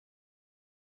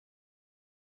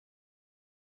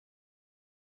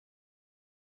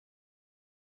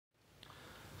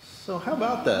So how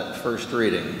about that first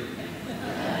reading?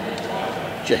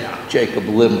 Jacob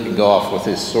limping off with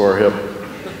his sore hip.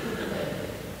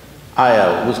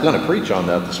 I was going to preach on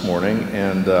that this morning,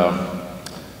 and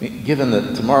given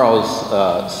that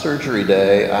tomorrow's surgery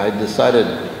day, I decided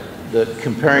that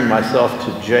comparing myself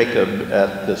to Jacob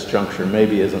at this juncture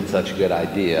maybe isn't such a good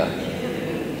idea.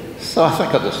 So I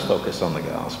think I'll just focus on the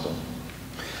gospel.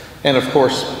 And of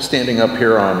course, standing up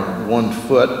here on one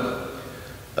foot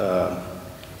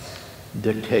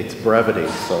dictates brevity,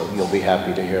 so you'll be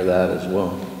happy to hear that as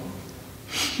well.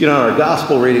 You know, in our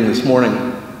gospel reading this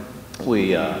morning,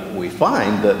 we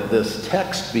find that this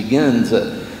text begins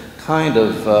at kind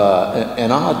of an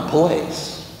odd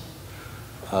place.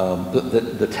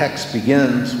 The text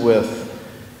begins with,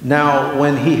 "Now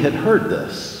when he had heard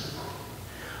this."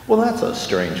 Well, that's a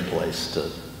strange place to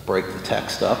break the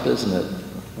text up, isn't it?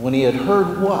 When he had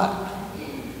heard what?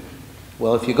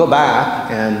 Well, if you go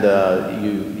back and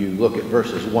you look at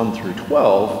verses 1 through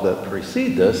 12 that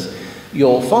precede this,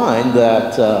 you'll find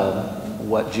that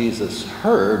what Jesus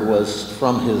heard was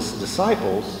from his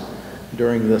disciples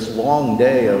during this long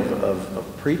day of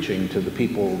preaching to the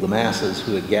people, the masses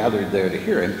who had gathered there to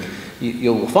hear him.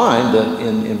 You'll find that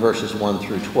in verses 1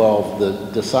 through 12, the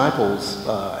disciples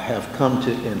have come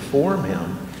to inform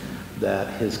him that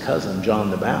his cousin John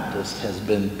the Baptist has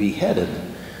been beheaded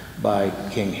by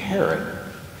King Herod.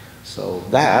 So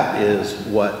that is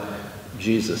what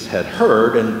Jesus had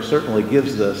heard, and certainly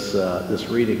gives this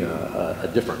reading a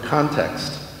different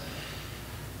context.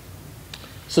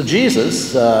 So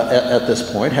Jesus, at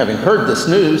this point, having heard this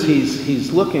news,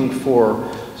 he's looking for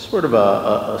sort of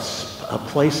a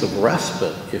place of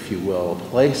respite, if you will, a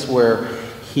place where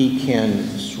he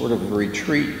can sort of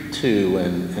retreat to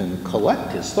and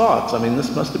collect his thoughts. I mean,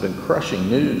 this must have been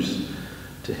crushing news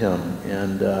to him,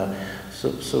 and so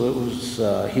it was.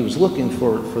 He was looking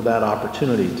for that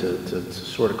opportunity to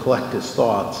sort of collect his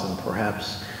thoughts and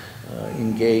perhaps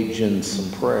engage in some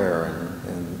prayer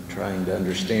and trying to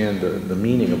understand the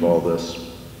meaning of all this.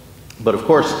 But of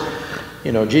course,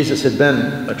 you know, Jesus had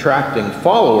been attracting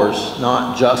followers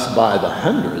not just by the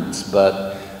hundreds,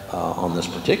 but on this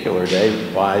particular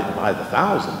day by the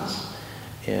thousands.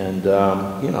 And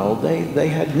you know, they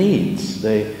had needs.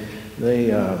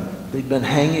 They'd been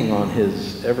hanging on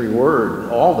his every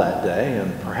word all that day,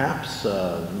 and perhaps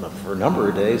for a number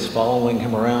of days following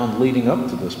him around leading up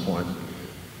to this point.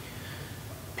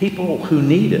 People who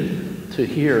needed to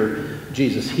hear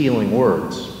Jesus' healing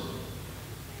words.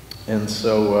 And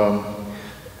so,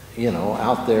 you know,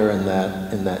 out there in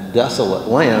that desolate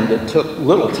land, it took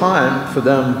little time for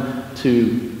them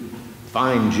to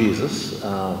find Jesus,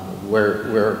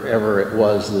 wherever it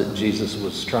was that Jesus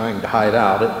was trying to hide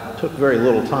out. It took very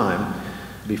little time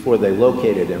before they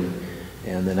located him,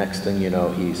 and the next thing you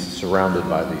know, he's surrounded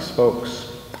by these folks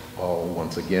all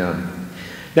once again.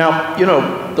 Now, you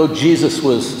know, though Jesus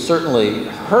was certainly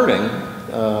hurting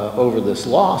over this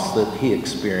loss that he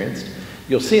experienced,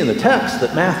 you'll see in the text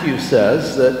that Matthew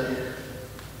says that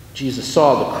Jesus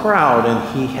saw the crowd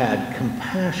and he had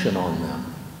compassion on them.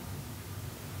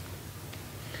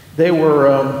 They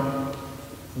were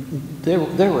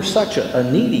such a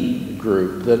needy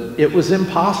group that it was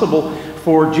impossible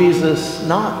for Jesus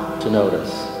not to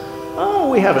notice. Oh,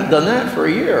 we haven't done that for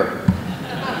a year.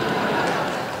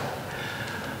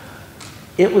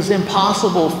 It was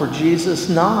impossible for Jesus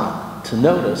not to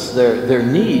notice their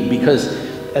need, because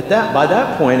by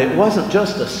that point, it wasn't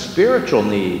just a spiritual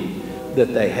need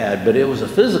that they had, but it was a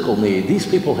physical need. These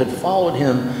people had followed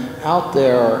him out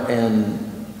there, and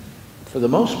for the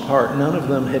most part, none of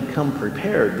them had come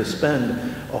prepared to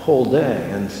spend a whole day.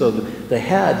 And so they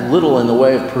had little in the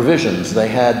way of provisions. They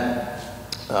had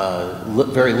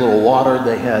very little water.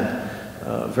 They had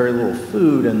very little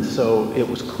food. And so it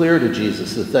was clear to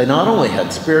Jesus that they not only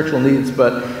had spiritual needs,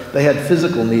 but they had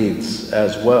physical needs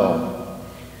as well.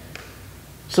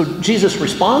 So Jesus'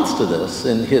 response to this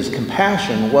in his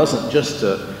compassion wasn't just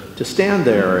to stand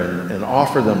there and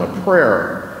offer them a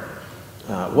prayer.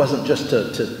 It wasn't just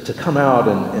to come out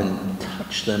and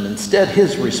touch them. Instead,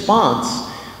 his response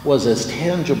was as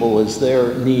tangible as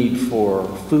their need for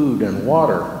food and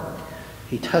water.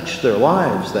 He touched their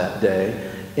lives that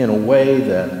day in a way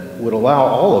that would allow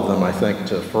all of them, I think,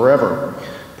 to forever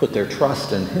put their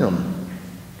trust in him.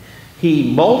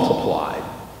 He multiplied,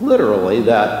 literally,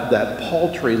 that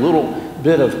paltry little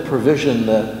bit of provision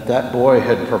that boy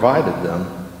had provided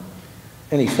them,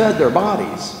 and he fed their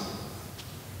bodies.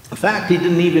 In fact, he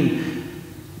didn't even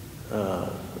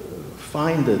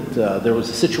find that there was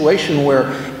a situation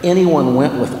where anyone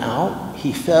went without.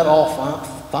 He fed all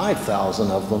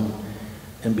 5,000 of them,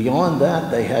 and beyond that,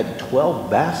 they had 12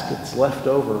 baskets left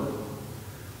over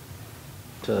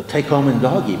to take home in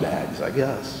doggy bags, I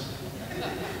guess.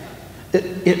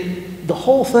 The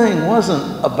whole thing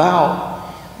wasn't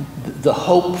about the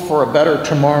hope for a better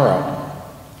tomorrow.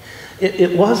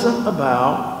 It wasn't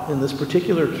about, in this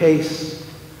particular case,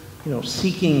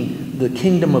 seeking the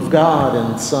kingdom of God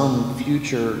in some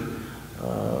future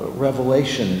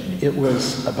revelation. It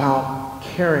was about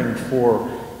caring for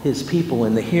his people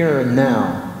in the here and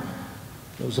now.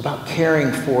 It was about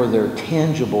caring for their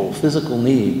tangible, physical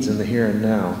needs in the here and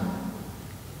now.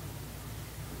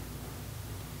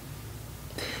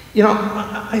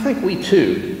 I think we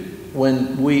too,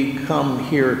 when we come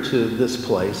here to this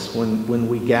place, when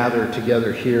we gather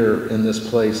together here in this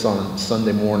place on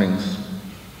Sunday mornings,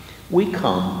 we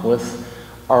come with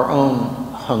our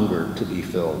own hunger to be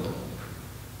filled.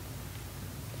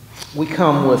 We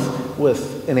come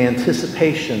with an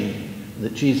anticipation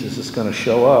that Jesus is going to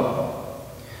show up.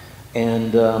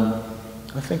 And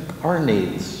I think our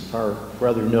needs are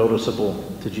rather noticeable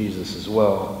to Jesus as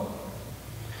well.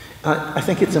 I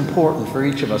think it's important for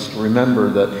each of us to remember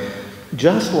that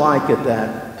just like at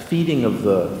that feeding of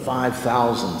the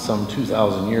 5,000 some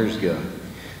 2,000 years ago,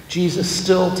 Jesus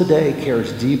still today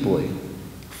cares deeply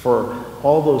for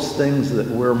all those things that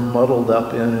we're muddled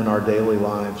up in our daily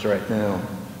lives right now.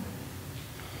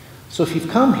 So if you've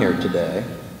come here today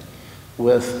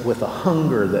with a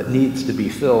hunger that needs to be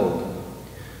filled,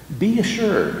 be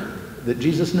assured that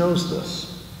Jesus knows this.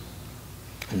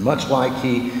 And much like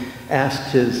he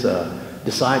asked his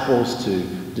disciples to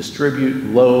distribute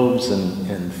loaves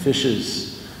and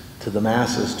fishes to the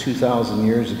masses 2,000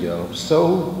 years ago,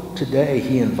 so today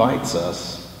he invites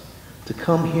us to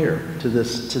come here to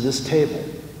this table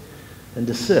and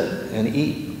to sit and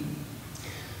eat.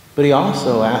 But he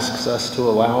also asks us to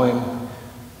allow him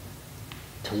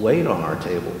to wait on our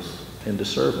tables and to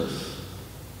serve us.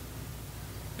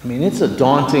 I mean, it's a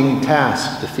daunting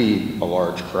task to feed a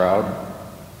large crowd,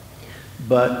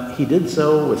 but he did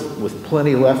so with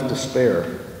plenty left to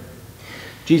spare.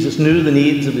 Jesus knew the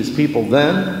needs of his people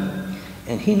then,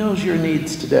 and he knows your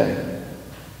needs today.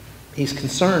 He's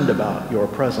concerned about your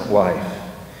present life.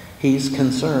 He's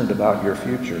concerned about your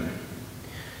future.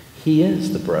 He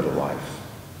is the bread of life.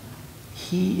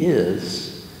 He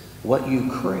is what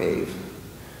you crave,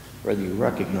 whether you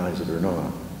recognize it or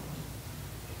not.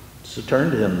 So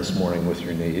turn to him this morning with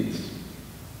your needs,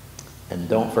 and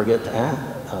don't forget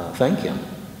to thank him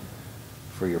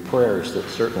for your prayers that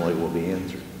certainly will be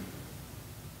answered.